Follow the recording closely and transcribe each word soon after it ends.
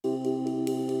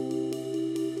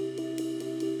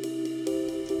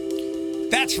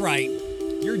That's right.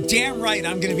 You're damn right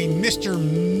I'm going to be Mr.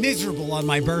 Miserable on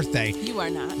my birthday. You are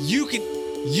not. You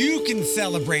can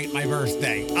celebrate my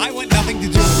birthday. I want nothing to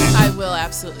do with it. I will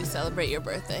absolutely celebrate your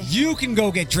birthday. You can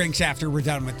go get drinks after we're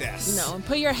done with this. No, and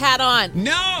put your hat on.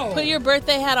 No! Put your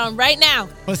birthday hat on right now.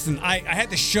 Listen, I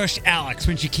had to shush Alex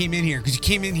when she came in here because you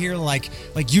came in here like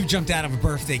you jumped out of a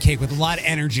birthday cake with a lot of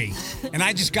energy. And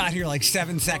I just got here like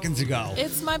 7 seconds ago.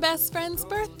 It's my best friend's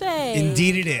birthday.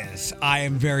 Indeed it is. I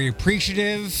am very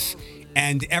appreciative.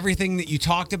 And everything that you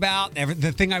talked about,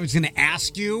 the thing I was going to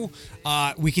ask you,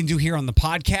 we can do here on the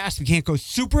podcast. We can't go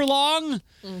super long.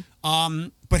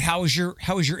 But how was your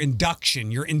induction,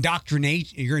 your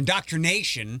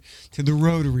indoctrination to the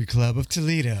Rotary Club of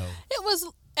Toledo?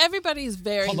 Everybody's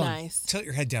very Hold on. nice. Tilt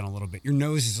your head down a little bit. Your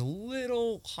nose is a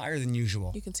little higher than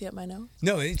usual. You can see up my nose?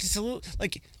 No, it's just a little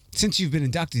like. Since you've been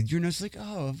inducted, your nose is like,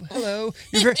 oh, hello.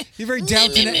 You're very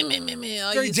Downton very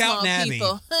Downton Abbey.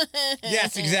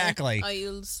 Yes, exactly. All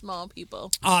you small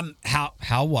people.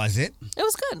 How was it? It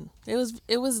was good.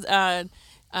 It was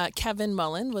Kevin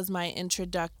Mullen was my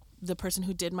the person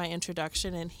who did my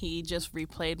introduction, and he just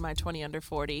replayed my 20 under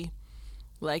 40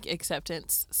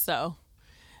 acceptance. So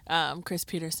Chris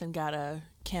Peterson got a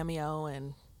cameo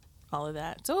and all of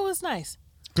that. So it was nice.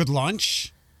 Good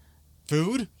lunch?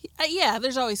 Food? Yeah,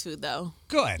 there's always food, though.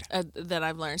 Good. That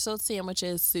I've learned. So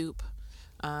sandwiches, soup,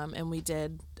 and we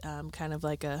did kind of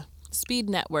like a speed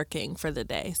networking for the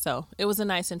day. So it was a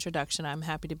nice introduction. I'm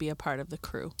happy to be a part of the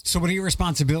crew. So what are your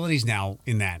responsibilities now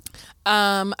in that?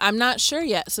 I'm not sure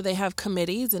yet. So they have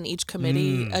committees, and each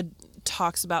committee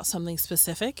talks about something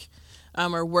specific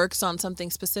or works on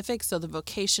something specific. So the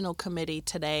vocational committee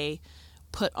today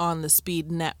put on the speed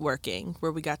networking,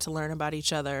 where we got to learn about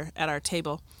each other at our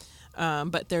table.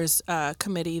 But there's a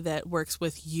committee that works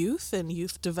with youth and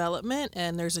youth development,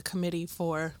 and there's a committee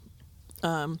for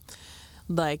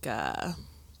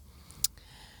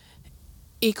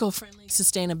eco-friendly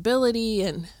sustainability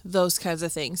and those kinds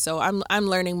of things. So I'm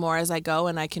learning more as I go,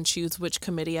 and I can choose which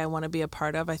committee I want to be a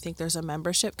part of. I think there's a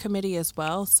membership committee as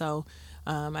well. So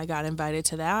I got invited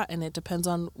to that, and it depends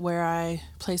on where I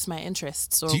place my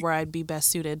interests or where I'd be best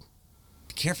suited.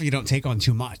 Be careful you don't take on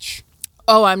too much.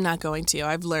 Oh, I'm not going to.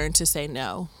 I've learned to say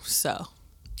no, so.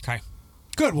 Okay.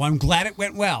 Good. Well, I'm glad it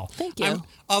went well. Thank you.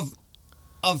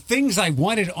 Of things I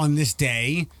wanted on this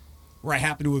day, where I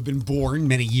happen to have been born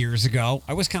many years ago,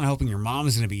 I was kind of hoping your mom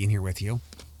was going to be in here with you.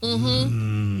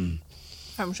 Mm-hmm.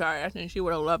 I'm sorry. I think she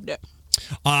would have loved it.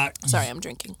 Sorry, I'm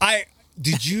drinking.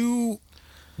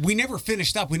 We never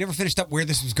finished up. We never finished up where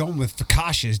this was going with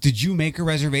Fakashas. Did you make a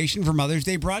reservation for Mother's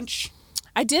Day brunch?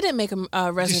 I didn't make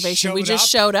a reservation. We just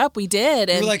showed up. We did.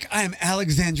 And you were like, I am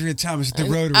Alexandria Thomas at the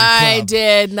Rotary Club. I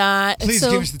did not. Please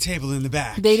give us the table in the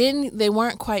back. They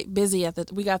weren't quite busy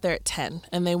we got there at 10,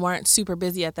 and they weren't super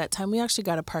busy at that time. We actually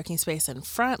got a parking space in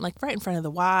front, right in front of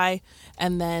the Y,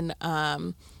 and then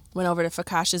went over to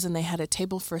Fakashas, and they had a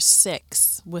table for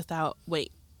 6 without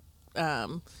wait.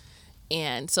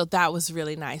 And so that was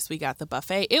really nice. We got the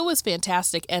buffet. It was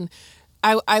fantastic. And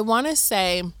I want to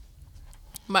say,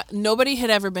 nobody had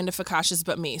ever been to Fakashas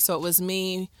but me. So it was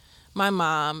me, my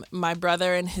mom, my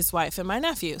brother and his wife, and my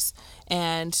nephews.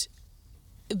 And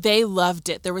they loved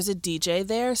it. There was a DJ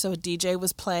there. So a DJ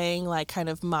was playing kind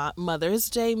of Mother's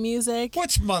Day music.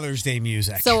 What's Mother's Day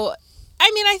music? So,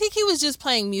 I think he was just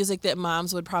playing music that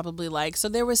moms would probably like. So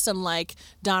there was some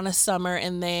Donna Summer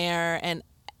in there and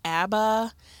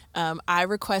ABBA. I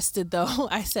requested, though,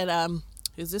 I said,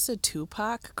 is this a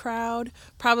Tupac crowd?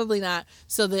 Probably not.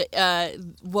 So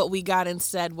what we got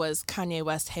instead was Kanye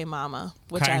West, Hey Mama,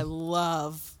 which I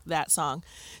love that song.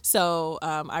 So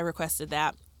I requested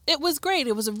that. It was great.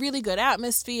 It was a really good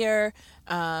atmosphere.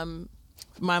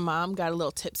 My mom got a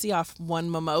little tipsy off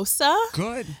one mimosa.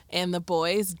 Good. And the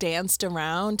boys danced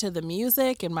around to the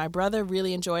music, and my brother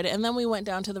really enjoyed it. And then we went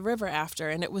down to the river after,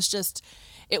 and it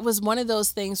was one of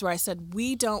those things where I said,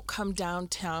 we don't come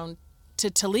downtown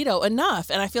to Toledo enough,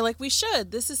 and I feel like we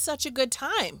should. This is such a good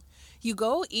time. You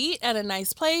go eat at a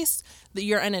nice place, that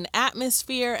you're in an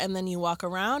atmosphere, and then you walk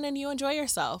around and you enjoy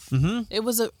yourself. Mm-hmm. It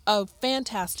was a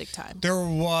fantastic time. There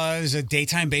was a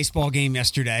daytime baseball game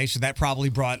yesterday, so that probably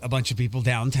brought a bunch of people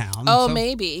downtown. Oh, so,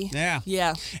 maybe.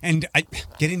 Yeah. And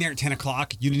getting there at 10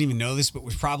 o'clock, you didn't even know this, but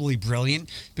was probably brilliant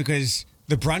because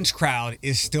the brunch crowd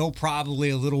is still probably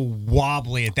a little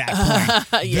wobbly at that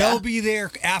point. Yeah. They'll be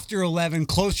there after 11,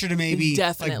 closer to maybe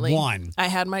Definitely. 1. I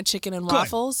had my chicken and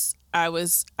waffles. I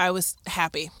was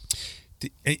happy.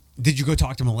 Did you go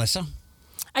talk to Melissa?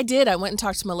 I did. I went and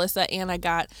talked to Melissa, and I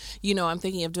got, I'm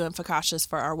thinking of doing Fakashas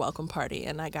for our welcome party,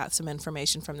 and I got some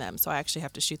information from them. So I actually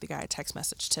have to shoot the guy a text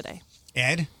message today.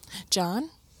 Ed? John?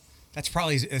 That's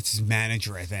probably it's his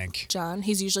manager, I think. John,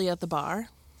 he's usually at the bar.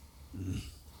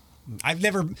 I've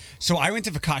never. So I went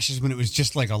to Vikasha's when it was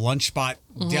just like a lunch spot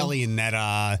deli in that.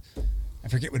 I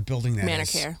forget what building that is.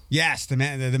 Manicare. Yes, the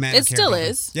Manicare. It still building.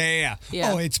 is. Yeah.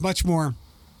 Yeah. Oh, it's much more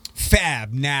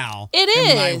fab now. It than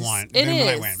is. When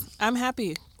I went. I'm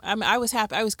happy. I was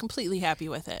happy. I was completely happy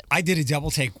with it. I did a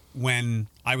double take when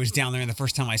I was down there, and the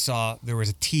first time I saw there was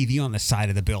a TV on the side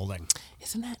of the building.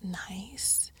 Isn't that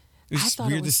nice? It was just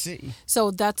weird to see.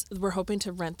 So we're hoping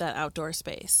to rent that outdoor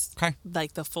space. Okay.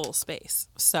 Like the full space.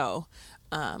 So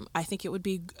I think it would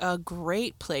be a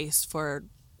great place for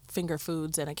finger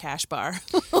foods and a cash bar.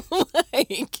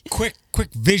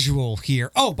 Quick visual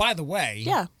here. Oh, by the way,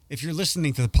 Yeah. if you're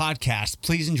listening to the podcast,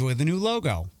 please enjoy the new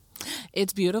logo.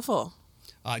 It's beautiful.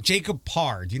 Jacob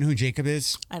Parr. Do you know who Jacob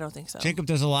is? I don't think so. Jacob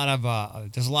does a lot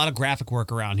of graphic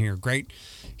work around here. Great.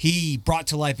 He brought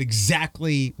to life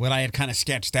exactly what I had kind of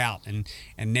sketched out and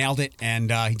nailed it.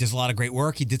 And he does a lot of great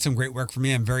work. He did some great work for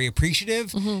me. I'm very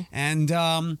appreciative. And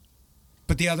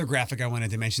but the other graphic I wanted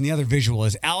to mention, the other visual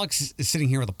is Alex is sitting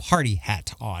here with a party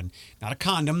hat on, not a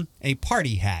condom, a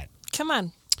party hat. Come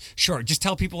on. Sure, just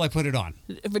tell people I put it on.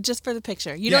 But just for the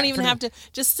picture. You Yeah, don't even for have to.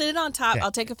 Just sit it on top. Yeah.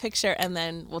 I'll take a picture and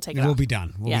then we'll take it We'll off. be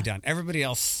done. We'll Yeah. be done. Everybody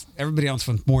else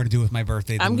wants more to do with my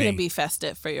birthday than I'm going me. to be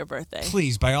festive for your birthday.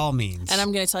 Please, by all means. And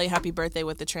I'm going to tell you happy birthday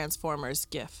with the Transformers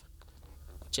GIF.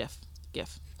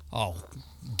 GIF. Oh,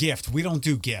 gift. We don't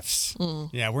do gifts.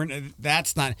 Yeah,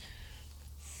 that's not.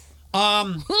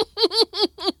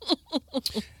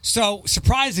 So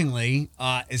surprisingly,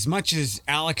 as much as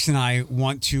Alex and I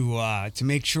want to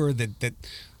make sure that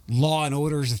law and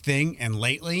order is a thing, and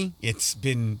lately it's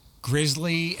been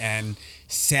grisly and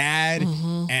sad,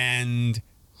 and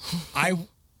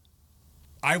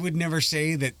I would never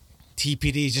say that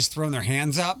TPD has just thrown their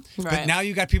hands up, but Right. now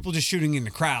you got people just shooting in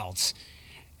the crowds.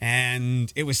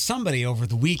 And it was somebody over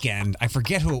the weekend. I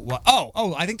forget who it was.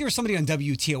 Oh, I think there was somebody on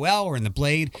WTOL or in the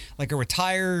Blade, like a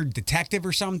retired detective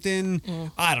or something.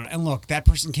 I don't know. And look, that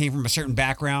person came from a certain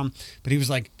background, but he was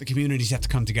like, the communities have to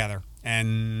come together.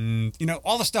 And,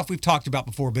 all the stuff we've talked about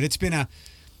before, but it's been a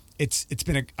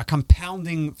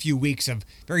compounding few weeks of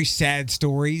very sad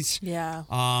stories. Yeah.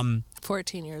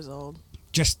 14 years old.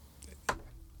 Just,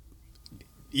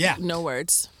 yeah. No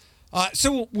words.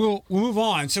 So we'll move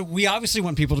on. So we obviously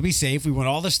want people to be safe. We want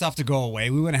all this stuff to go away.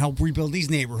 We want to help rebuild these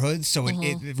neighborhoods. So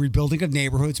the rebuilding of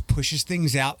neighborhoods pushes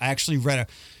things out. I actually read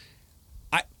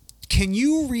can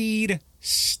you read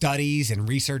studies and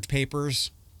research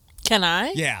papers? Can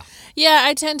I? Yeah. Yeah,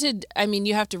 I tend to. I mean,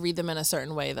 you have to read them in a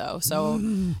certain way, though. So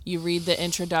you read the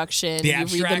introduction, you read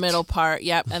abstract? the middle part,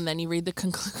 yep, and then you read the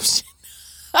conclusion.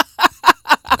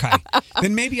 Okay.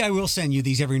 Then maybe I will send you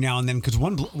these every now and then, because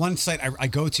one site I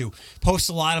go to posts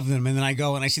a lot of them, and then I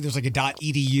go and I see there's like a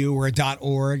 .edu or a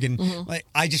 .org, and like,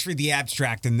 I just read the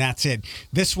abstract and that's it.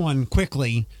 This one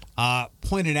quickly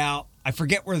pointed out, I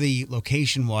forget where the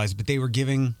location was, but they were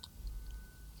giving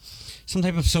some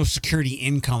type of Social Security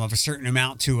income of a certain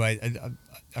amount to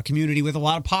a community with a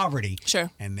lot of poverty. Sure.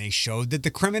 And they showed that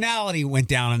the criminality went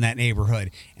down in that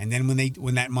neighborhood. And then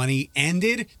when that money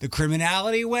ended, the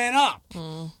criminality went up.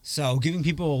 So giving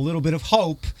people a little bit of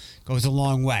hope goes a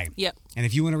long way. Yep. And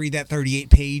if you want to read that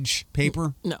 38-page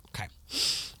paper, No. okay.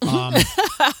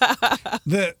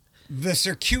 The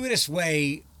circuitous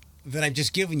way that I've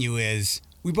just given you is,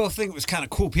 we both think it was kind of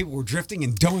cool. People were drifting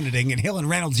and donating at Hill and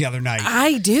Reynolds the other night.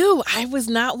 I do. I was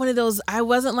not one of those. I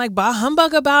wasn't like bah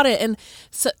humbug about it, and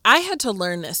so I had to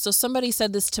learn this. So somebody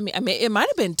said this to me. I mean, it might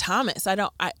have been Thomas. I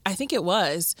think it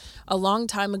was a long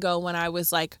time ago when I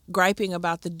was like griping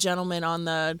about the gentleman on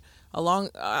the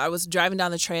I was driving down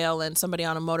the trail and somebody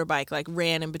on a motorbike like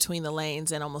ran in between the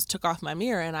lanes and almost took off my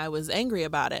mirror, and I was angry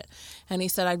about it. And he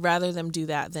said, I'd rather them do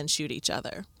that than shoot each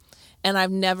other. And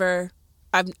I've never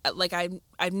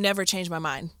changed my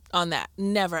mind on that.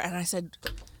 Never. And I said,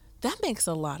 that makes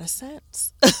a lot of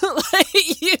sense.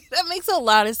 That makes a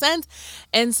lot of sense.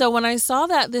 And so when I saw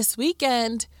that this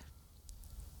weekend,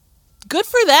 good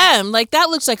for them. Like, that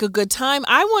looks like a good time.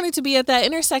 I wanted to be at that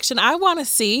intersection. I want to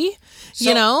see,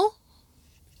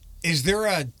 Is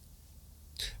there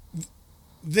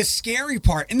the scary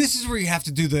part, and this is where you have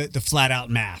to do the flat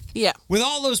out math. Yeah. With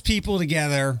all those people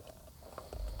together,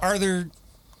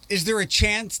 is there a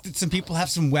chance that some people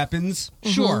have some weapons?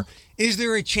 Sure. Is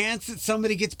there a chance that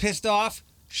somebody gets pissed off?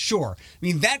 Sure. I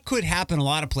mean, that could happen a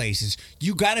lot of places.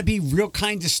 You got to be real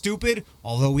kind of stupid,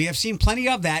 although we have seen plenty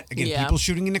of that. Again, Yeah. people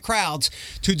shooting in the crowds,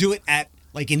 to do it at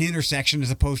like an intersection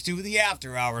as opposed to the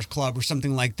after hours club or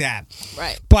something like that.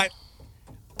 Right. But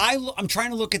I'm trying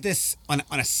to look at this on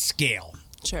a scale.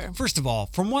 Sure. First of all,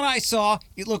 from what I saw,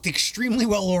 it looked extremely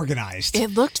well organized.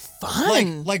 It looked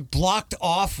fun. Like blocked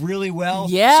off really well.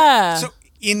 Yeah. So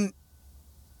in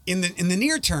the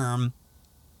near term,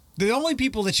 the only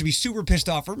people that should be super pissed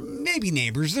off are maybe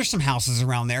neighbors. There's some houses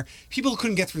around there. People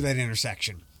couldn't get through that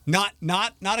intersection. Not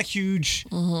a huge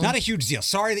deal.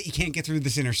 Sorry that you can't get through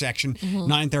this intersection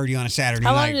 9:30 on a Saturday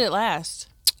How night. long did it last?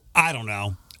 I don't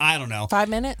know. 5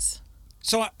 minutes?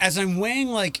 So as I'm weighing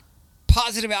like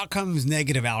positive outcomes,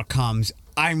 negative outcomes,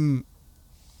 I'm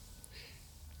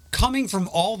coming from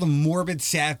all the morbid,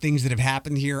 sad things that have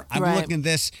happened here. I'm Right. looking at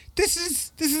this. This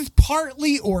is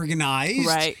partly organized,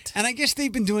 Right. And I guess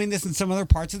they've been doing this in some other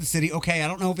parts of the city. Okay, I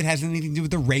don't know if it has anything to do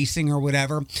with the racing or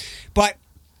whatever, but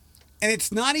and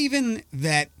it's not even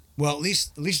that. Well, at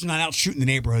least they're not out shooting the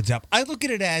neighborhoods up. I look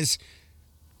at it as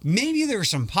maybe there are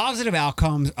some positive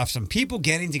outcomes of some people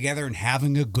getting together and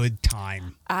having a good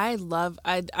time. I love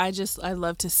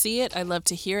to see it. I love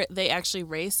to hear it. They actually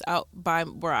race out by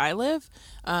where I live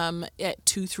at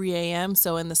 2-3 a.m.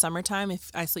 So in the summertime, if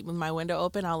I sleep with my window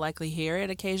open, I'll likely hear it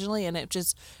occasionally, and it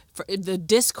just the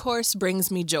discourse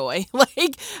brings me joy.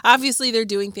 Like obviously they're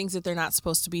doing things that they're not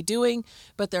supposed to be doing,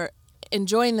 but they're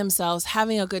enjoying themselves,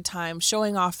 having a good time,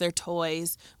 showing off their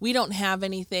toys. We don't have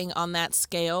anything on that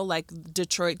scale like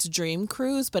Detroit's Dream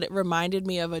Cruise, but it reminded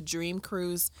me of a Dream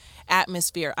Cruise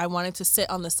atmosphere. I wanted to sit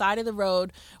on the side of the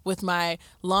road with my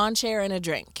lawn chair and a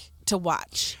drink to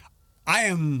watch. I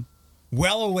am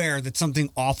well aware that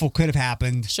something awful could have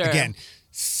happened. Sure. Again,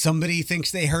 somebody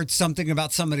thinks they heard something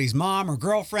about somebody's mom or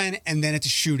girlfriend, and then it's a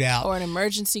shootout. Or an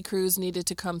emergency cruise needed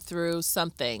to come through,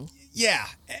 something. Yeah,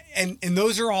 and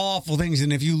those are all awful things.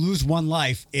 And if you lose one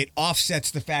life, it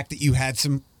offsets the fact that you had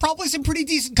probably some pretty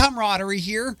decent camaraderie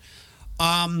here.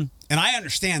 And I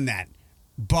understand that,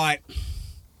 but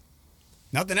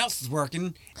nothing else is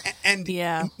working. And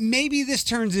Yeah. maybe this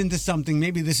turns into something.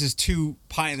 Maybe this is too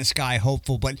pie in the sky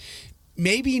hopeful, but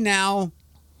maybe now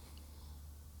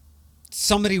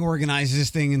somebody organizes this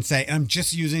thing and say, and I'm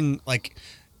just using like.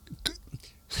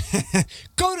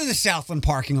 Go to the Southland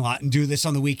parking lot and do this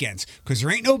on the weekends because there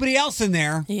ain't nobody else in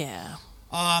there. Yeah.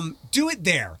 Do it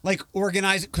there. Like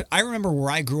organize it. I remember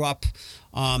where I grew up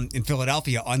in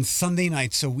Philadelphia on Sunday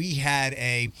nights. So we had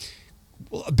a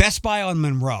Best Buy on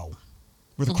Monroe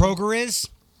where the Kroger is.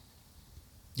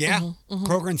 Yeah.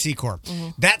 Kroger and C-Corp.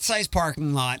 That size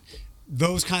parking lot,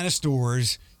 those kind of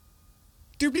stores.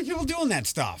 There'd be people doing that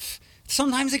stuff.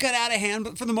 Sometimes it got out of hand,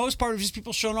 but for the most part, it was just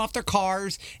people showing off their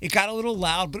cars. It got a little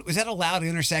loud, but it was at a loud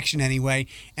intersection anyway.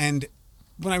 And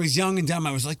when I was young and dumb,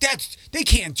 I was like, they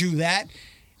can't do that.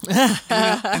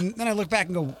 And then I look back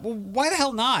and go, well, why the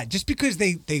hell not? Just because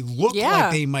they look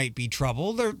like they might be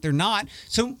trouble, they're not.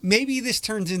 So maybe this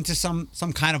turns into some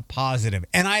kind of positive.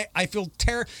 And I feel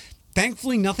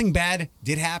thankfully nothing bad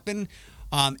did happen.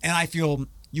 And I feel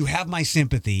you have my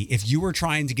sympathy if you were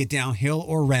trying to get down Hill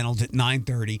or Reynolds at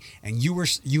 9:30 and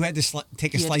you had to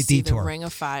take a slight detour. The ring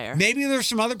of fire. Maybe there's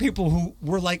some other people who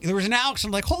were like, there was an Alex.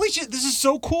 I'm like, holy shit, this is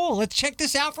so cool. Let's check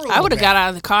this out for a little bit. I would have got out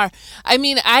of the car. I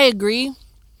mean, I agree.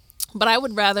 But I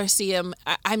would rather see him.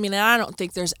 I mean, I don't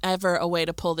think there's ever a way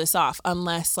to pull this off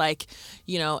unless, like,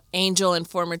 you know, Angel and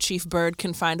former Chief Bird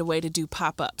can find a way to do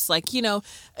pop-ups. Like, you know,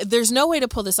 there's no way to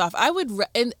pull this off. I would,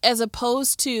 as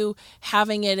opposed to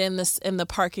having it in the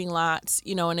parking lots,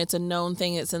 you know, and it's a known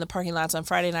thing. It's in the parking lots on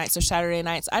Friday nights or Saturday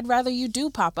nights. I'd rather you do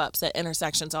pop-ups at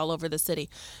intersections all over the city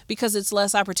because it's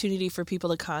less opportunity for people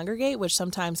to congregate, which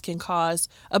sometimes can cause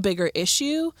a bigger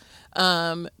issue.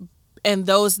 And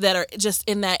those that are just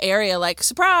in that area, like,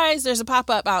 surprise, there's a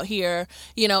pop-up out here,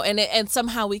 you know, and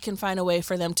somehow we can find a way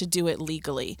for them to do it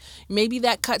legally. Maybe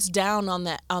that cuts down on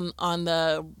that, on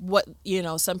the, what, you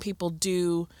know, some people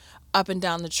do up and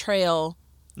down the trail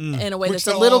in a way that's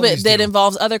a little bit, that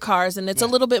involves other cars, and it's a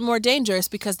little bit more dangerous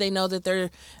because they know that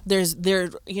there's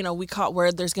you know, we caught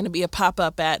word there's going to be a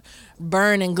pop-up at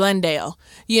Byrne and Glendale,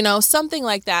 you know, something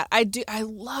like that. I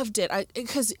loved it.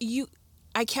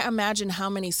 I can't imagine how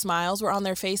many smiles were on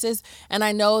their faces. And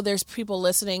I know there's people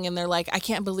listening and they're like, I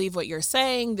can't believe what you're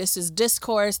saying. This is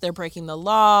discourse. They're breaking the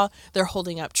law. They're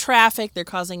holding up traffic. They're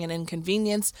causing an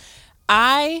inconvenience.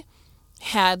 I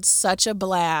had such a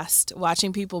blast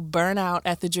watching people burn out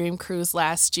at the Dream Cruise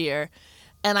last year.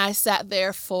 And I sat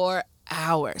there for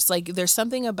hours. Like, there's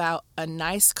something about a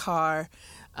nice car,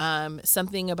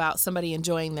 something about somebody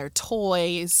enjoying their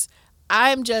toys.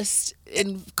 I'm just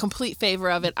in complete favor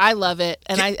of it. I love it,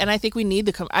 and I think we need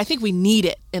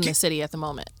it in the city at the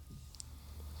moment.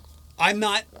 I'm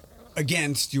not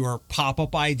against your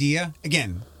pop-up idea.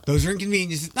 Again, those are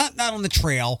inconveniences, not on the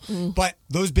trail, but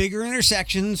those bigger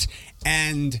intersections,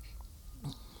 and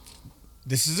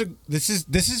this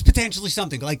is potentially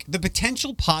something. Like, the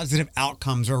potential positive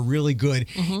outcomes are really good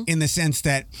in the sense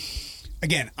that,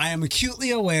 again, I am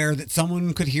acutely aware that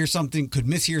someone could hear something, could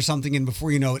mishear something, and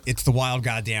before you know it, it's the wild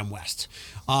goddamn West.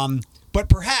 But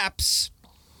perhaps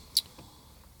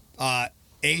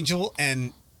Angel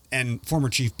and former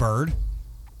Chief Bird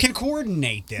can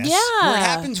coordinate this. Yeah. Where it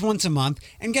happens once a month,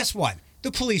 and guess what?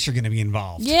 The police are going to be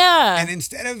involved. Yeah. And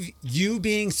instead of you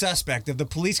being suspect of the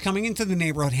police coming into the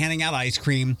neighborhood handing out ice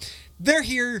cream, they're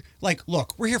here like,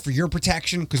 look, we're here for your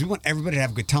protection because we want everybody to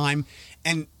have a good time.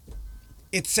 And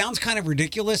it sounds kind of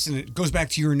ridiculous, and it goes back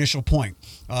to your initial point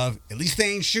of, at least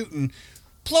they ain't shooting.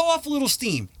 Blow off a little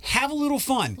steam. Have a little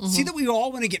fun. See that we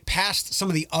all want to get past some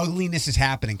of the ugliness that's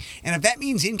happening. And if that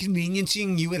means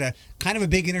inconveniencing you at a kind of a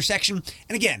big intersection,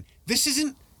 and again, this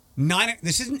isn't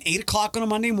 8 o'clock on a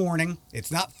Monday morning.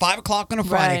 It's not 5 o'clock on a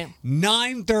Friday.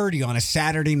 Right. 9:30 on a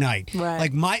Saturday night.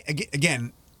 Right. Like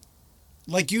again,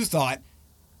 like you thought,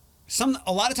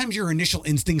 a lot of times your initial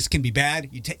instincts can be bad.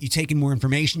 You take in more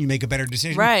information, you make a better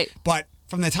decision. Right. But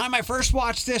from the time I first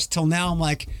watched this till now, I'm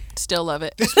like, Still love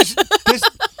it.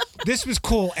 this was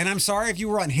cool. And I'm sorry if you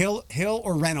were on Hill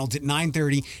or Reynolds at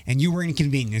 9:30 and you were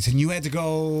inconvenienced and you had to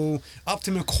go up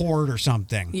to McCord or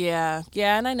something. Yeah.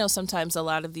 And I know sometimes a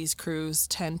lot of these crews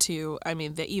tend to, I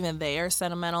mean, even they are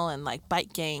sentimental and like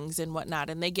bike gangs and whatnot,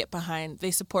 and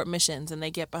they support missions and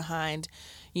they get behind,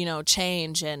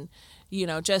 change and,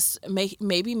 just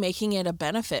maybe making it a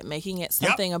benefit, making it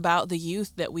something about the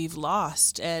youth that we've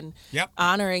lost, and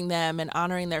honoring them and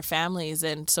honoring their families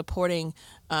and supporting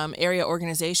area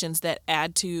organizations that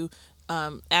add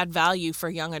value for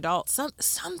young adults,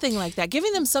 something like that,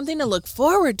 giving them something to look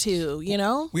forward to.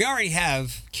 We already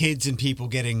have kids and people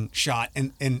getting shot,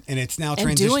 and it's now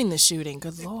and doing the shooting.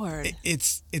 Good Lord,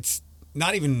 it's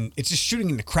not even, it's just shooting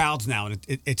in the crowds now, and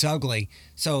it's ugly.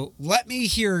 So let me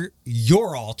hear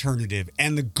your alternative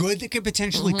and the good that could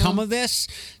potentially come of this.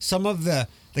 Some of the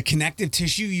connective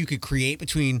tissue you could create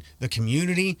between the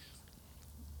community,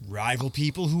 rival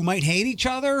people who might hate each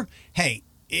other. Hey,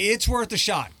 it's worth a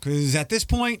shot, because at this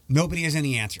point, nobody has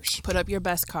any answers. Put up your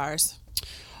best cars.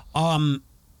 I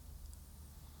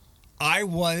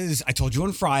told you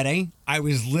on Friday, I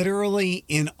was literally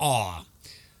in awe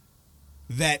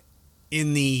that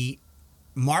in the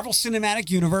Marvel Cinematic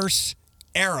Universe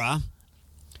era,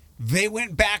 they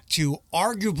went back to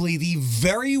arguably the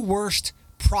very worst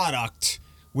product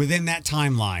within that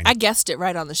timeline. I guessed it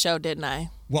right on the show, didn't I?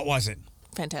 What was it?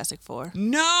 Fantastic Four.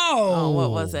 No! Oh,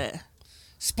 what was it?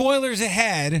 Spoilers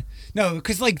ahead. No,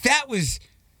 because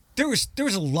there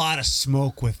was a lot of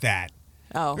smoke with that.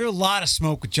 Oh. There was a lot of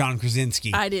smoke with John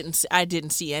Krasinski. I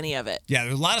didn't see any of it. Yeah,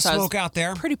 there's a lot of smoke out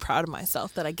there. Pretty proud of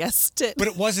myself that I guessed it. But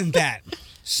it wasn't that.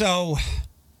 So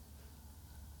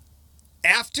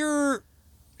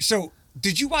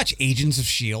did you watch Agents of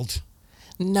S.H.I.E.L.D.?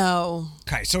 No.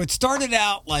 Okay, so it started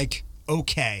out like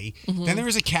okay. Then there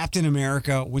was a Captain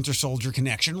America Winter Soldier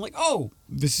connection. Like, oh,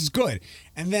 this is good.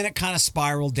 And then it kind of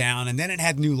spiraled down, and then it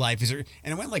had new life. And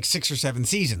it went like 6 or 7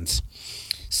 seasons.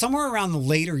 Somewhere around the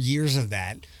later years of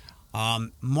that,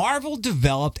 Marvel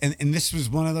developed, and this was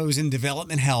one of those in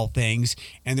development hell things,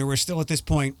 and there were still at this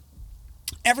point,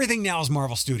 everything now is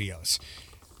Marvel Studios.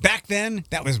 Back then,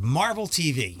 that was Marvel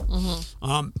TV.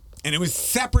 And it was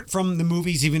separate from the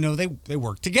movies, even though they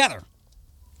worked together.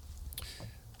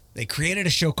 They created a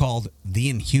show called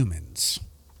The Inhumans.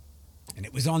 And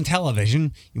it was on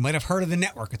television. You might have heard of the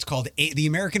network. It's called the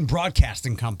American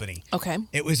Broadcasting Company. Okay.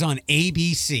 It was on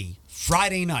ABC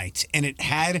Friday nights, and it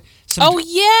had some. Oh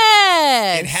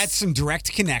yes. It had some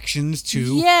direct connections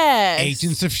to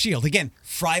Agents of S.H.I.E.L.D. Again,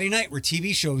 Friday night where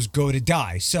TV shows go to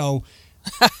die. So,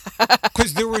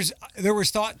 because there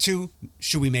was thought to,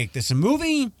 should we make this a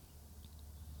movie?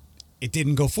 It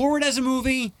didn't go forward as a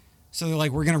movie. So they're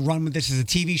like, we're going to run with this as a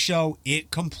TV show.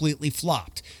 It completely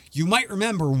flopped. You might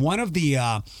remember one of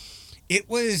the, it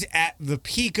was at the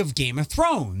peak of Game of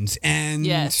Thrones, and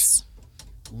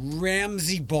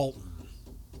Ramsay Bolton,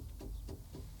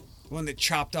 the one that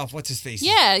chopped off, what's his face?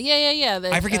 Yeah.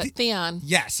 I forget Theon.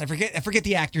 Yes, I forget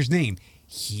the actor's name.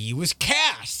 He was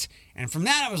cast. And from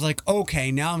that, I was like,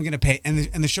 okay, now I'm going to pay. And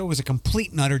the show was a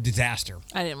complete and utter disaster.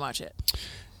 I didn't watch it.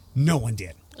 No one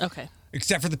did. Okay.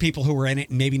 Except for the people who were in it,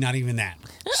 and maybe not even that.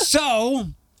 So,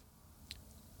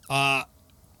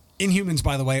 Inhumans,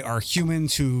 by the way, are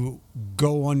humans who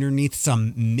go underneath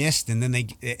some mist, and then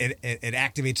it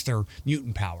activates their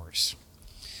mutant powers.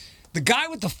 The guy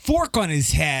with the fork on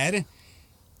his head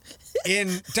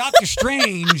in Doctor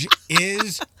Strange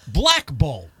is Black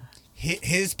Bolt.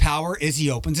 His power is he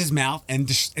opens his mouth and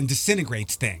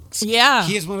disintegrates things. Yeah.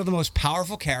 He is one of the most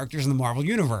powerful characters in the Marvel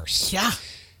Universe. Yeah.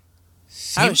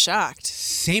 I was shocked.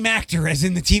 Same actor as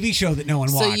in the TV show that no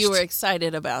one watched. So you were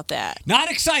excited about that.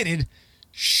 Not excited,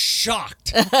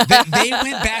 shocked that they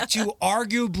went back to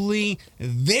arguably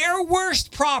their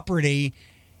worst property.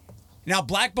 Now,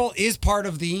 Black Bolt is part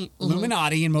of the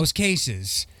Illuminati in most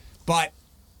cases, but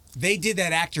they did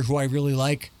that actor who I really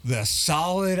like, the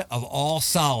solid of all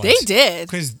solids. They did.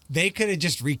 Because they could have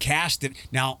just recast it.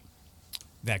 Now,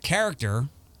 that character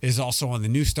is also on the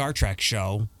new Star Trek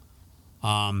show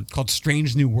called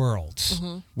Strange New Worlds,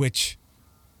 which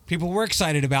people were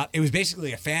excited about. It was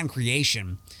basically a fan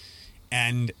creation,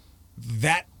 and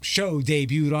that show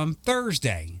debuted on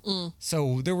Thursday.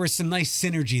 So there was some nice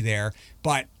synergy there.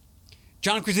 But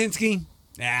John Krasinski,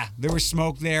 there was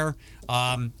smoke there.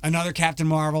 Another Captain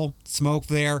Marvel, smoke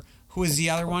there. Who is the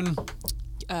other one?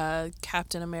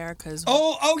 Captain America's.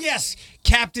 Oh yes,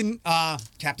 Captain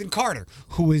Carter,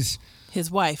 who is his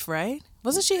wife, right?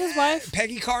 Wasn't she his wife?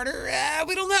 Peggy Carter.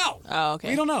 We don't know. Oh,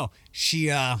 okay. We don't know. She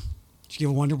gave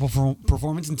a wonderful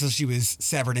performance until she was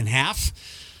severed in half.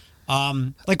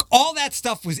 Like all that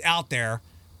stuff was out there,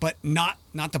 but not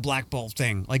the Black Bolt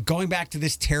thing. Like going back to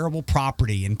this terrible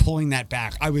property and pulling that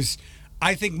back.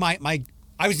 I think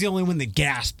I was the only one that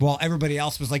gasped while everybody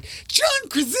else was like, John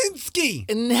Krasinski!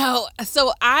 No,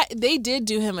 so they did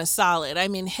do him a solid. I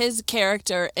mean, his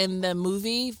character in the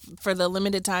movie, for the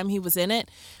limited time he was in it,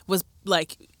 was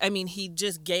like, I mean, he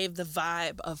just gave the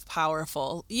vibe of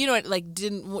powerful. You know, like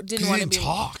didn't want to be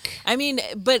talk. I mean,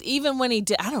 but even when he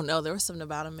did, I don't know, there was something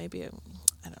about him. Maybe I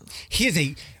don't know. He is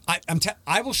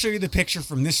I will show you the picture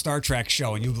from this Star Trek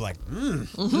show, and you'll be like,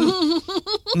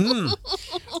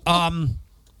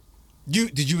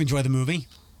 Did you enjoy the movie?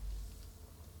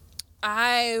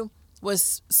 I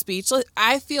was speechless.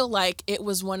 I feel like it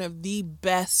was one of the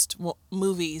best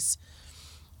movies,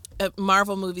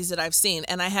 Marvel movies that I've seen.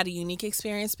 And I had a unique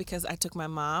experience because I took my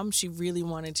mom. She really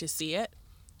wanted to see it.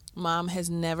 Mom has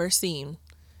never seen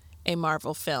a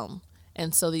Marvel film.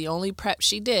 And so the only prep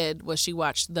she did was she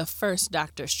watched the first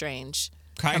Doctor Strange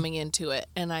coming into it.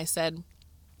 And I said,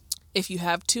 if you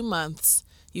have 2 months,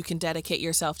 you can dedicate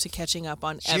yourself to catching up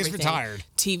on everything. She's retired.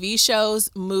 TV shows,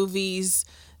 movies,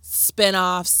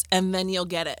 spin-offs, and then you'll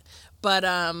get it. But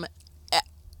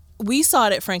we saw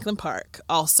it at Franklin Park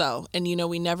also. And, you know,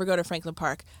 we never go to Franklin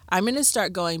Park. I'm going to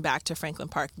start going back to Franklin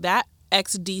Park. That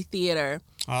XD Theater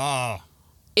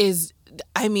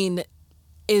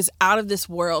is out of this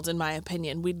world, in my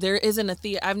opinion. There isn't a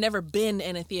theater. I've never been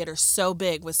in a theater so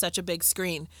big with such a big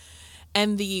screen.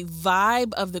 And the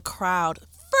vibe of the crowd,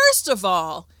 first of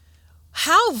all,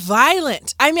 how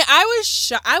violent. I mean, I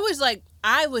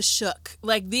was shook.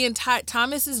 Like the entire,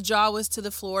 Thomas's jaw was to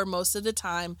the floor most of the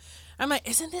time. I'm like,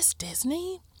 isn't this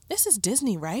Disney? This is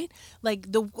Disney, right?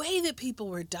 Like the way that people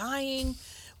were dying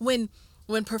when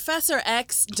Professor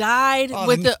X died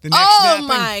with the snapping.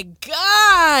 My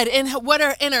God, and what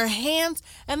are in her hands.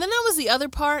 And then that was the other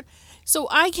part. So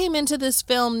I came into this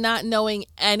film not knowing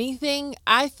anything.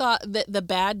 I thought that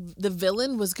the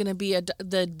villain was going to be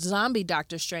the zombie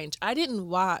Doctor Strange. I didn't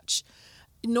watch.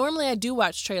 Normally I do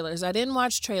watch trailers. I didn't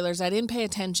watch trailers. I didn't pay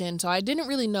attention. So I didn't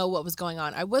really know what was going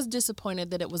on. I was disappointed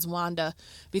that it was Wanda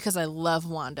because I love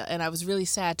Wanda. And I was really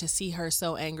sad to see her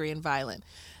so angry and violent.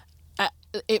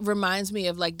 It reminds me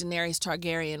of like Daenerys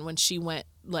Targaryen when she went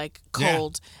like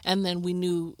cold, and then we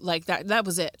knew like that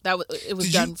was it. It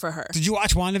was done for her. Did you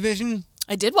watch WandaVision?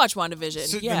 I did watch WandaVision.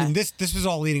 So, yeah, I mean, this was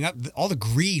all leading up, all the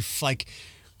grief. Like,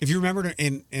 if you remember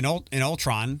in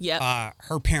Ultron,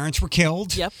 her parents were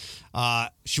killed. Yep.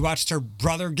 She watched her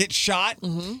brother get shot.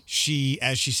 Mm-hmm. She,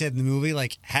 as she said in the movie,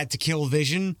 like had to kill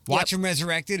Vision, watch him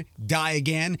resurrected, die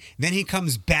again. Then he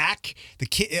comes back. The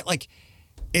kid,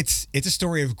 It's a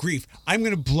story of grief. I'm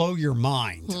going to blow your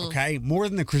mind, okay? More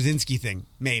than the Krasinski thing,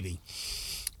 maybe.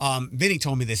 Vinny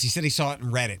told me this. He said he saw it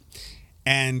and read it.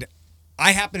 And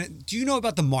do you know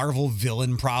about the Marvel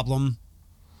villain problem?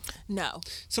 No.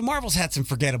 So Marvel's had some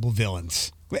forgettable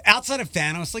villains. Outside of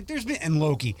Thanos, and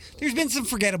Loki, there's been some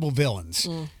forgettable villains.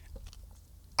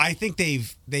 I think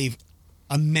they've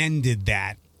amended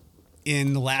that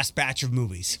in the last batch of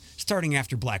movies, starting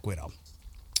after Black Widow.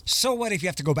 So what if you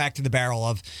have to go back to the barrel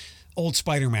of old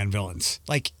Spider-Man villains?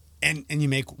 And you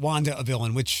make Wanda a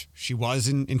villain, which she was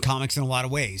in comics in a lot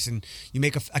of ways. And you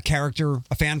make a character,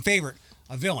 a fan favorite,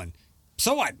 a villain.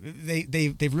 So what?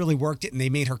 They've really worked it, and they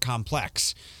made her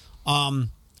complex.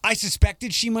 I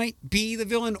suspected she might be the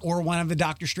villain or one of the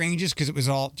Doctor Stranges because it was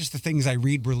all just the things I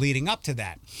read were leading up to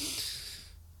that.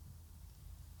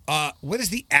 What is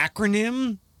the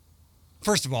acronym?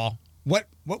 First of all, what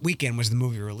weekend was the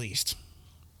movie released?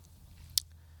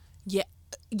 Yeah,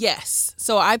 Yes.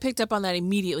 So I picked up on that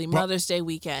immediately, Mother's Day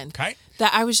weekend. Okay.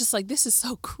 That I was just like, this is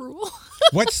so cruel.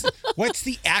 What's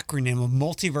the acronym of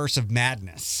Multiverse of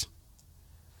Madness?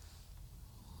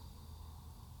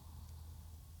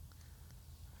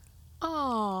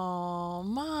 Oh,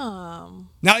 Mom.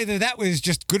 Now, either that was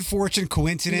just good fortune,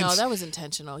 coincidence. No, that was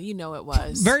intentional. You know it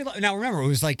was. Now remember, it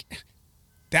was like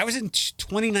that was in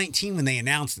 2019 when they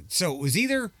announced it. So it was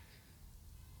either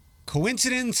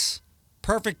coincidence,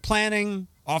 perfect planning,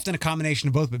 often a combination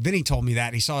of both. But Vinny told me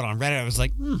that he saw it on Reddit. I was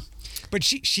like, But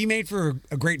she made for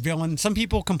a great villain. Some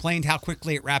people complained how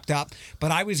quickly it wrapped up,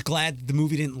 but I was glad that the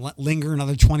movie didn't linger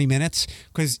another 20 minutes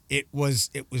because it was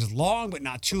long, but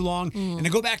not too long. And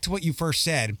to go back to what you first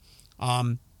said,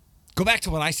 go back to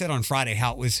what I said on Friday,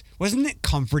 how it wasn't it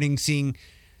comforting seeing,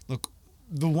 look,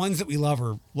 the ones that we love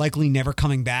are likely never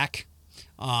coming back.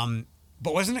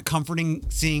 But wasn't it comforting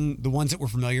seeing the ones that we're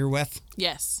familiar with?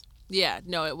 Yes. Yeah.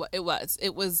 No, it was.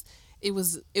 It was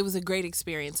a great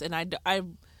experience, and I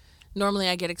normally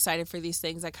I get excited for these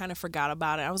things. I kind of forgot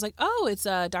about it. I was like, oh, it's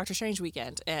a Doctor Strange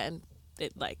weekend, and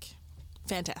it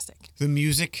fantastic. The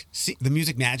music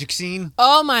magic scene.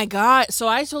 Oh my God. So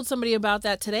I told somebody about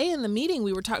that today in the meeting.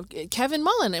 We were talking, Kevin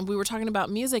Mullen, and we were talking about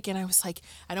music. And I was like,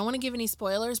 I don't want to give any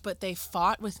spoilers, but they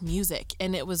fought with music.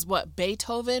 And it was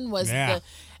Beethoven was and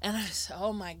I was,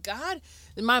 oh my God.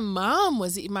 And my mom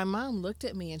looked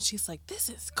at me and she's like, this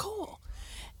is cool.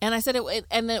 And I said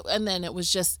and then it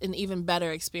was just an even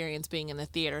better experience being in the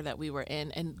theater that we were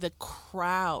in, and the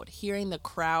crowd, hearing the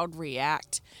crowd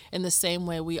react in the same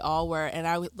way we all were. And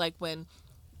I would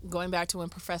going back to when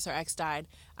Professor X died,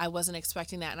 I wasn't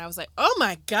expecting that, and I was like, oh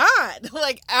my God,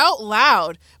 out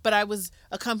loud. But I was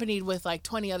accompanied with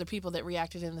 20 other people that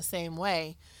reacted in the same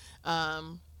way.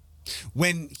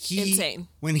 Insane.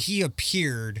 When he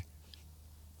appeared,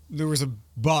 there was a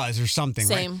buzz or something,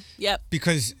 Same. Right? Yep.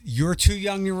 Because you're too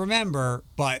young to remember,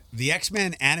 but the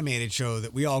X-Men animated show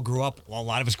that we all a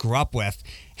lot of us grew up with,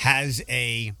 has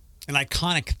an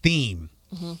iconic theme.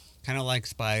 Mm-hmm. Kind of like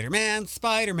Spider-Man.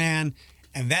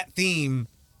 And that theme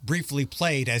briefly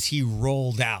played as he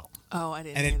rolled out. Oh, I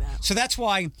didn't hear that. So that's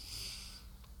why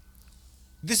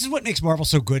this is what makes Marvel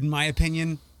so good, in my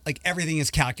opinion. Everything is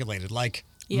calculated.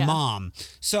 Mom.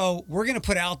 So we're going to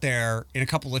put out there in a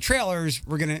couple of trailers,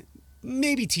 we're going to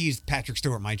maybe tease Patrick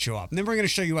Stewart might show up. And then we're going to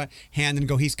show you a hand and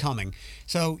go, he's coming.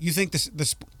 So you think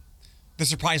the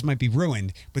surprise might be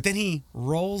ruined. But then he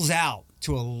rolls out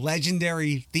to a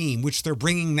legendary theme, which they're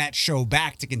bringing that show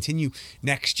back to continue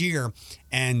next year.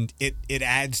 And it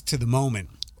adds to the moment.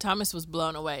 Thomas was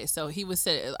blown away. So he was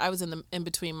sitting, I was in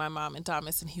between my mom and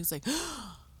Thomas, and he was like,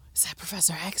 is that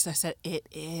Professor X? I said, it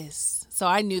is. So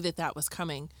I knew that was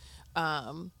coming.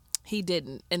 He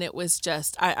didn't. And it was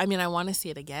just, I want to see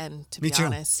it again, to be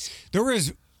honest. There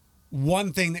was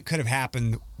one thing that could have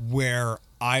happened where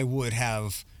I would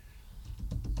have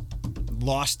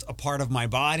lost a part of my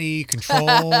body,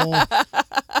 control,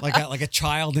 like a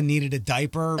child that needed a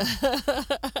diaper.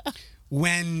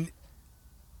 When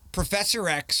Professor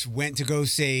X went to go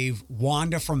save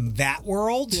Wanda from that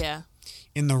world,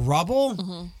 in the rubble,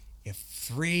 mm-hmm. If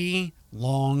 3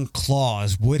 long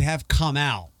claws would have come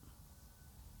out,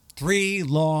 3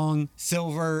 long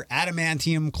silver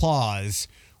adamantium claws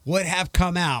would have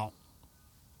come out,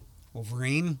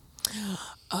 Wolverine,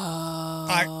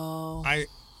 I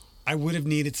would have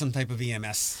needed some type of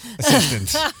EMS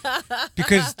assistance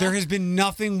because there has been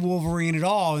nothing Wolverine at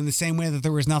all, in the same way that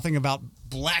there was nothing about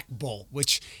Black Bolt,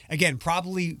 which, again,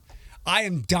 probably I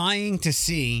am dying to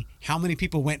see how many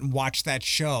people went and watched that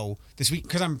show this week,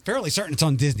 because I'm fairly certain it's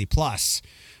on Disney Plus.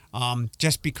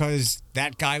 Just because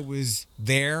that guy was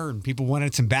there and people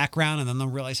wanted some background, and then they'll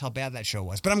realize how bad that show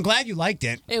was. But I'm glad you liked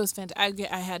it. It was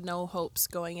fantastic. I had no hopes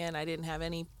going in. I didn't have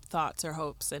any thoughts or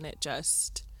hopes, and it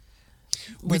just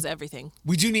was everything.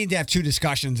 We do need to have 2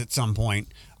 discussions at some point.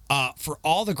 For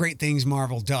all the great things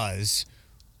Marvel does,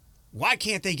 why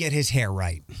can't they get his hair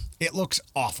right? It looks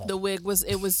awful. The wig was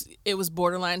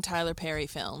borderline Tyler Perry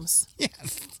films.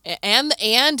 Yes. And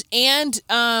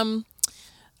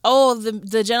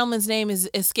the gentleman's name is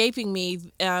escaping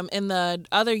me in the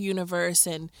other universe,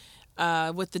 and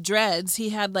with the dreads, he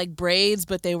had braids,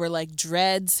 but they were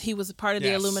dreads. He was a part of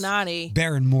the Illuminati.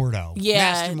 Baron Mordo.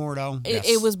 Yeah. Master Mordo. Yes.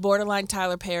 It was borderline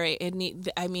Tyler Perry.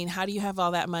 How do you have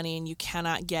all that money and you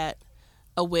cannot get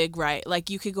a wig right?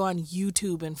 You could go on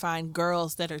YouTube and find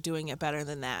girls that are doing it better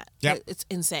than that. Yep. It's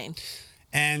insane.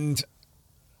 And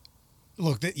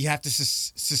look, you have to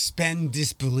suspend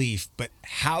disbelief, but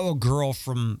how a girl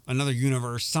from another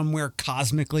universe, somewhere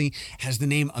cosmically, has the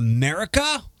name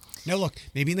America? Now, look,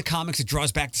 maybe in the comics it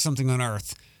draws back to something on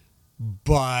Earth,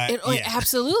 but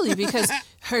Absolutely, because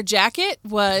Her jacket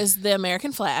was the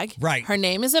American flag. Right. Her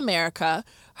name is America.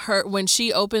 When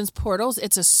she opens portals,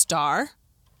 it's a star.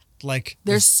 Like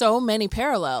There's so many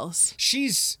parallels.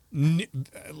 she's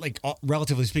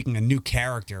relatively speaking a new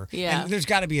character. Yeah. And there's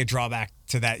got to be a drawback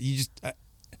to that. You just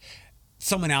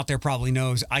someone out there probably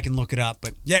knows. I can look it up,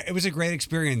 but yeah, it was a great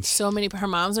experience. So many. Her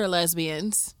moms are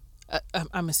lesbians.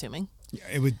 I'm assuming.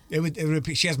 It would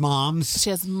be, she has moms. She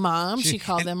has moms. She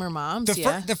called and them her moms.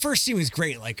 The first scene was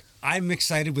great. Like, I'm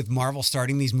excited with Marvel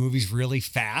starting these movies really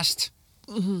fast.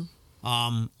 Mm-hmm.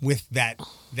 With that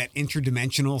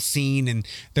interdimensional scene, and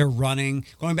they're running,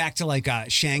 going back to like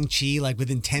Shang-Chi, like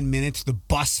within 10 minutes, the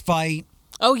bus fight.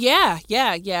 Oh yeah.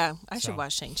 I should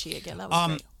watch Shang-Chi again. That was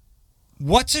great.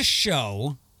 What's a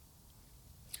show?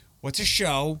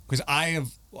 Because I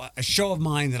have a show of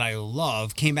mine that I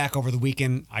love came back over the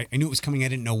weekend. I knew it was coming. I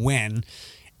didn't know when.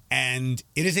 And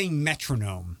it is a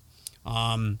metronome.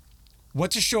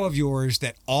 What's a show of yours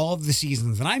that all of the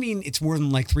seasons, and I mean it's more than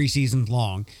like 3 seasons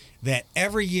long, that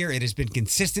every year it has been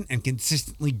consistent and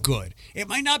consistently good? It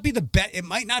might not be it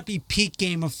might not be peak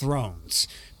Game of Thrones,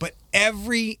 but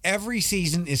every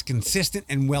season is consistent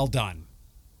and well done.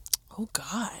 Oh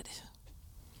God.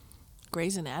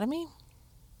 Grey's Anatomy?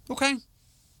 Okay.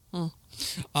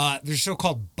 There's a show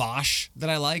called Bosch that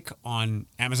I like on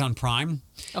Amazon Prime.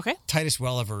 Okay. Titus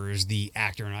Welliver is the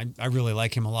actor, and I really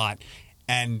like him a lot.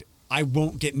 And I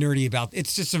won't get nerdy about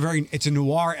it's just it's a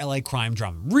noir LA crime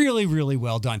drama. Really, really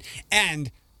well done.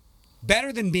 And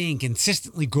better than being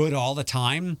consistently good all the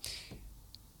time,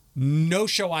 no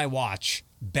show I watch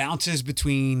bounces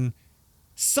between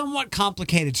somewhat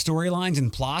complicated storylines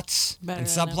and plots and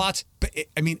subplots. But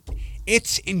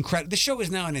it's incredible. The show is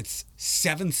now in its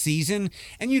 7th season,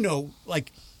 and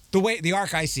like the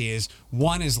arc I see is,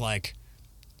 one is like,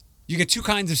 you get 2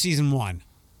 kinds of season 1.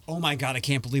 Oh my God, I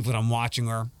can't believe what I'm watching,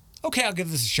 or okay, I'll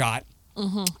give this a shot.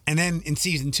 Mm-hmm. And then in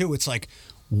season 2, it's like,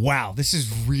 wow, this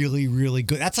is really, really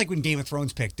good. That's like when Game of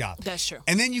Thrones picked up. That's true.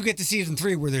 And then you get to season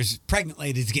 3 where there's pregnant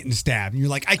ladies getting stabbed, and you're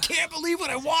like, I can't believe what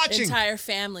I'm watching. Entire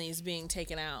families being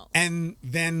taken out. And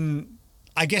then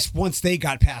I guess once they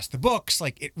got past the books,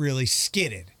 like, it really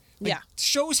skidded. Like, yeah.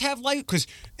 Shows have life,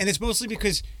 and it's mostly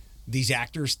because these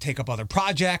actors take up other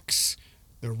projects,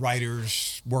 the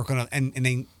writers work on, and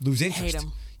they lose interest. Hate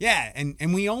them. Yeah,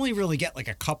 and we only really get like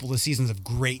a couple of seasons of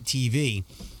great TV.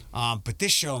 But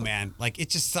this show, man, like, it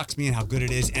just sucks me in how good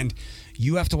it is. And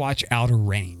you have to watch Outer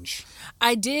Range.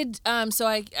 I did. So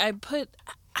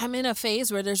I'm in a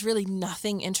phase where there's really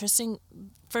nothing interesting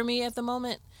for me at the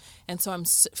moment. And so I'm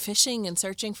fishing and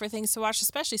searching for things to watch,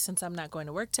 especially since I'm not going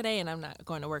to work today and I'm not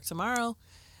going to work tomorrow.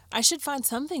 I should find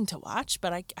something to watch,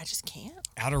 but I just can't.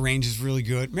 Outer Range is really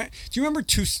good. Do you remember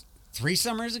 3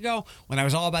 summers ago when I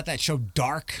was all about that show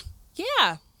Dark?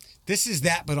 Yeah. This is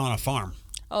that, but on a farm.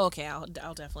 Oh, okay. I'll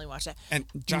definitely watch that. And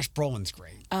Josh Brolin's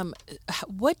great.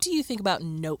 What do you think about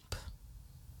Nope?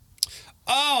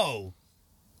 Oh,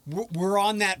 we're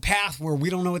on that path where we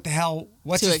don't know what the hell,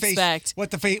 what's his expect.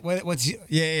 face, what's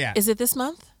yeah. Is it this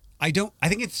month? I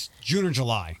think it's June or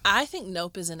July. I think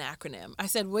Nope is an acronym. I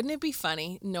said, wouldn't it be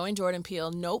funny, knowing Jordan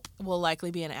Peele, Nope will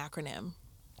likely be an acronym.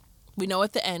 We know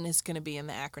what the N is going to be in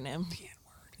the acronym. The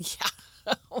N-word.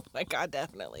 Yeah. Oh my God,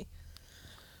 definitely.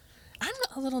 I'm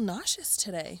a little nauseous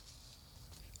today.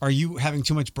 Are you having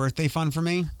too much birthday fun for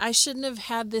me? I shouldn't have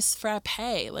had this frappe.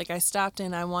 Like, I stopped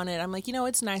and I'm like,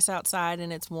 it's nice outside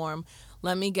and it's warm.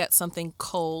 Let me get something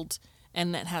cold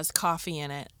and that has coffee in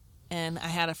it. And I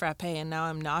had a frappe and now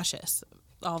I'm nauseous.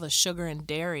 All the sugar and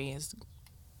dairy is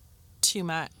too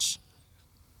much.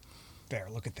 There,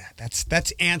 look at that.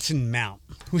 That's Anson Mount,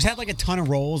 who's had like a ton of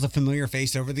roles, a familiar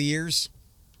face over the years.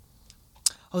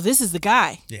 Oh, this is the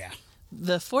guy. Yeah.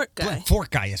 The fork guy. Fork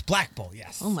guy, yes. Black Bull,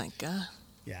 yes. Oh my God.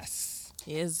 Yes.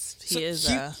 He is.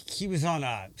 He was on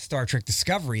Star Trek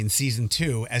Discovery in season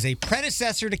 2 as a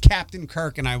predecessor to Captain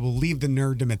Kirk, and I will leave the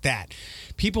nerddom at that.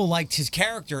 People liked his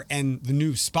character and the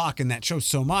new Spock in that show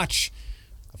so much,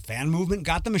 a fan movement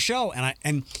got them a show,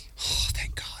 and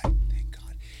thank God,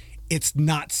 it's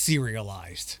not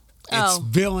serialized. It's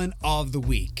Villain of the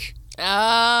Week.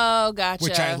 Oh, gotcha.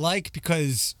 Which I like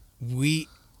because we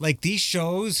like these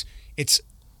shows. It's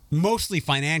mostly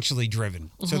financially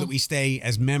driven so that we stay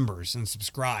as members and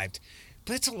subscribed.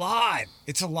 But it's a lot.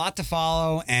 It's a lot to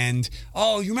follow. And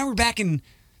you remember back in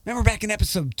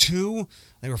episode 2,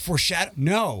 they were foreshadowed.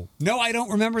 No, I don't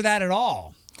remember that at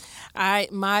all.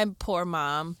 My poor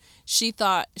mom, she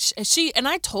thought and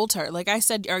I told her, like I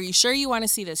said, are you sure you want to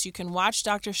see this? You can watch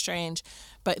Doctor Strange,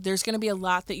 but there's going to be a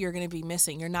lot that you're going to be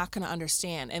missing. You're not going to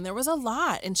understand. And there was a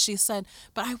lot. And she said,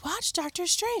 but I watched Doctor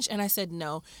Strange. And I said,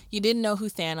 no, you didn't know who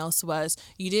Thanos was.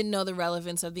 You didn't know the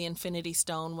relevance of the Infinity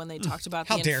Stone when they talked about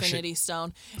the Infinity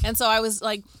Stone. And so I was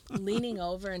like leaning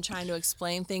over and trying to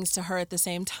explain things to her at the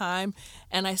same time.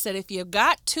 And I said, if you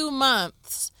got 2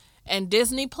 months and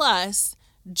Disney Plus,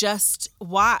 just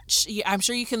watch. I'm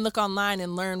sure you can look online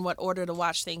and learn what order to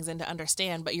watch things and to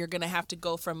understand, but you're going to have to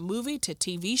go from movie to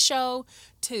TV show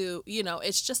to,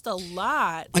 it's just a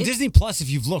lot. On Disney Plus, if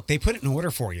you've looked, they put it in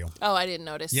order for you. Oh, I didn't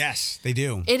notice. Yes, they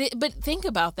do. But think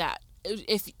about that.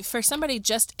 If for somebody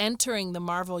just entering the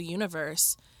Marvel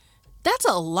universe, that's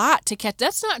a lot to catch.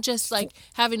 That's not just like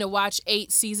having to watch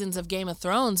 8 seasons of Game of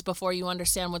Thrones before you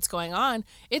understand what's going on.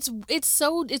 It's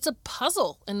a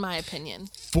puzzle, in my opinion.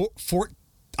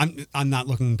 I'm not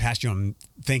looking past you. I'm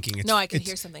thinking. I can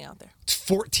hear something out there. It's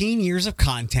 14 years of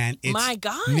content. It's my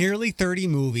God. Nearly 30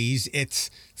 movies. It's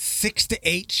 6 to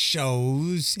 8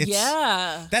 shows.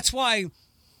 Yeah. That's why,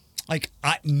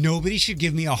 nobody should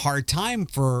give me a hard time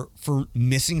for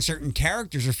missing certain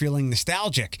characters or feeling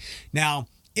nostalgic. Now,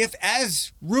 if,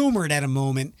 as rumored at a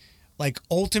moment,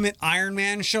 Ultimate Iron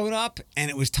Man showed up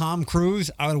and it was Tom Cruise,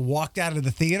 I would have walked out of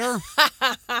the theater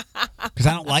because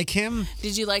I don't like him.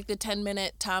 Did you like the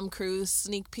 10-minute Tom Cruise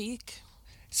sneak peek?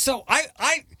 So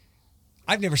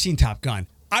I've never seen Top Gun.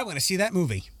 I want to see that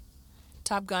movie.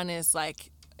 Top Gun is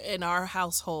in our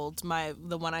household,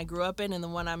 the one I grew up in and the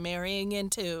one I'm marrying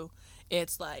into,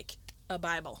 it's like a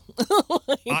Bible.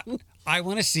 I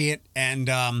want to see it. And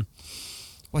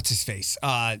what's his face?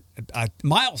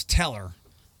 Miles Teller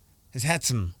has had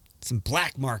some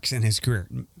black marks in his career,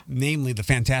 namely the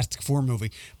Fantastic Four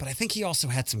movie. But I think he also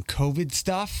had some COVID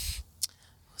stuff.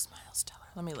 Who's Miles Teller?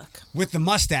 Let me look. With the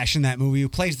mustache in that movie, who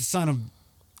plays the son of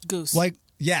Goose.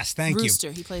 Yes, thank you.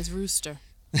 Rooster. He plays Rooster.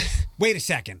 Wait a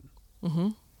second. Mm-hmm.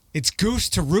 It's Goose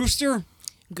to Rooster?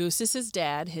 Goose is his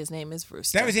dad. His name is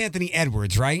Rooster. That was Anthony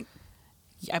Edwards, right?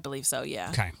 I believe so, yeah.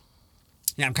 Okay.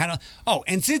 Yeah, I'm kind of... Oh,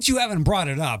 and since you haven't brought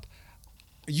it up,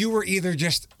 you were either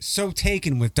just so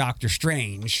taken with Doctor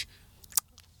Strange.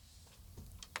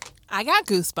 I got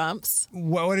goosebumps.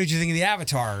 What did you think of the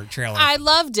Avatar trailer? I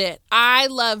loved it. I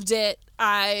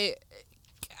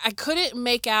couldn't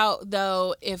make out,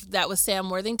 though, if that was Sam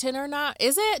Worthington or not.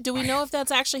 Is it? Do we know if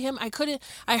that's actually him?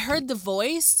 I heard the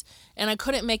voice, and I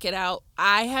couldn't make it out.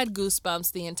 I had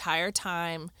goosebumps the entire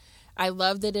time. I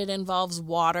love that it involves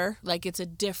water. It's a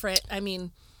different... I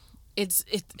mean, it's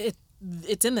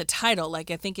in the title. I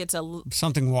think it's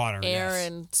something water. Air yes.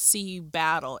 and sea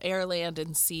battle. Air, land,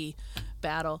 and sea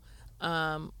battle.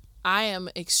 I am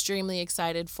extremely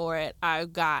excited for it. I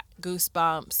got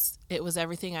goosebumps. It was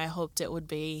everything I hoped it would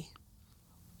be.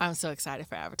 I'm so excited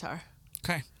for Avatar.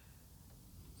 Okay.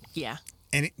 Yeah.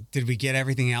 And did we get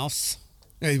everything else?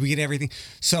 Did we get everything?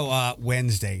 So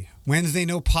Wednesday,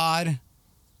 no pod.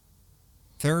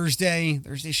 Thursday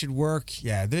should work.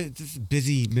 Yeah, this is a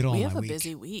busy middle of my week. We have a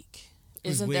busy week.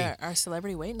 Isn't there our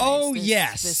celebrity wait nights? Oh,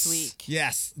 yes. This week.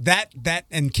 Yes. That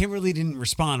and Kimberly didn't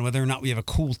respond whether or not we have a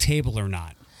cool table or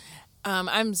not.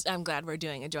 I'm glad we're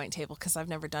doing a joint table because I've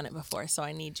never done it before, so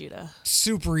I need you to.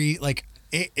 Super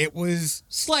it was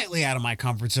slightly out of my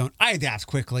comfort zone. I adapt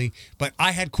quickly, but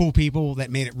I had cool people that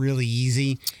made it really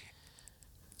easy.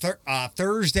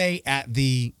 Thursday at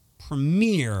the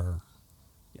premiere.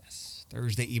 Yes,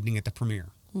 Thursday evening at the premiere.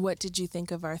 What did you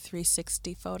think of our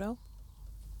 360 photo?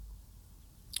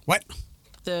 What?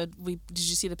 Did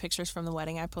you see the pictures from the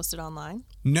wedding I posted online?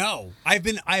 No, I've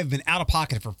been out of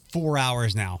pocket for 4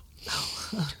 hours now.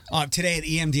 Today at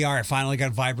EMDR, I finally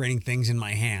got vibrating things in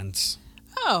my hands.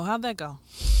 Oh, how'd that go?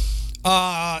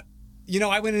 I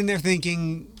went in there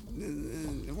thinking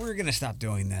we're gonna stop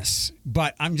doing this,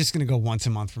 but I'm just gonna go once a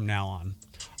month from now on.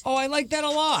 Oh, I like that a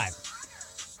lot.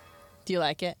 Do you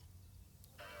like it?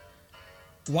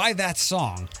 Why that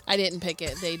song? I didn't pick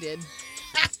it. They did.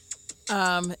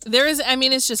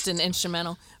 It's just an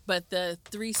instrumental, but the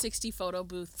 360 photo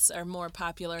booths are more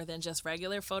popular than just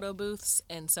regular photo booths,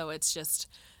 and so it's just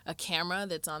a camera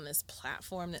that's on this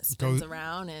platform that spins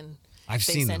around, and they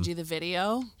send you the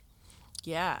video.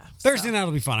 Yeah. Thursday night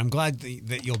will be fun. I'm glad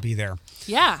that you'll be there.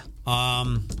 Yeah.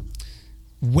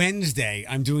 Wednesday,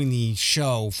 I'm doing the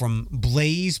show from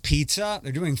Blaze Pizza.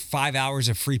 They're doing 5 hours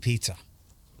of free pizza.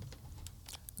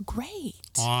 Great.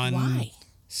 Why?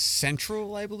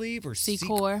 Central, I believe, or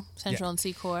Secor, Central and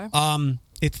Secor.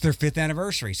 It's their 5th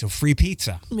anniversary, so free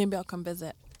pizza. Maybe I'll come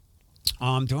visit. Do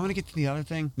I want to get to the other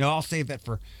thing? No, I'll save that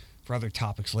for other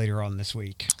topics later on this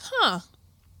week. Huh.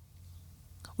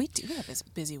 We do have a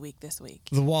busy week this week.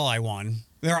 The Walleye won.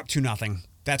 They're up 2-0.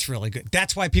 That's really good.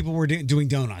 That's why people were doing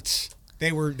donuts.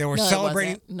 They were No,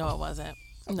 celebrating. It wasn't. No, it wasn't.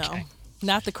 No, Okay.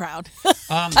 not the crowd.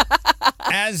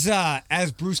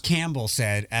 As Bruce Campbell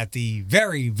said at the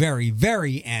very, very,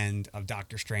 very end of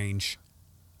Doctor Strange,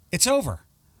 it's over.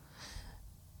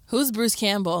 Who's Bruce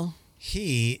Campbell?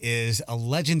 He is a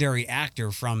legendary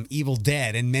actor from Evil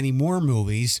Dead and many more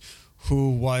movies who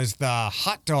was the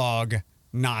hot dog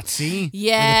Nazi.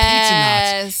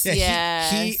 Yes, or the pizza Nazi.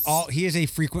 yes. He is a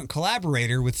frequent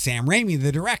collaborator with Sam Raimi,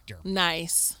 the director.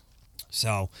 Nice.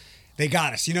 So they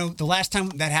got us. You know, the last time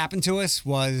that happened to us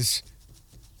was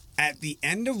at the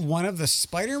end of one of the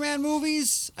Spider-Man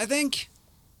movies, I think,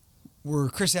 where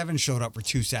Chris Evans showed up for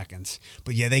 2 seconds.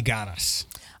 But yeah, they got us.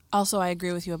 Also, I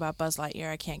agree with you about Buzz Lightyear.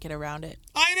 I can't get around it.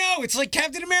 I know. It's like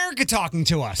Captain America talking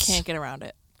to us. Can't get around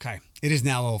it. Okay. It is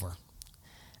now over.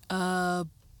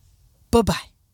 Bye-bye.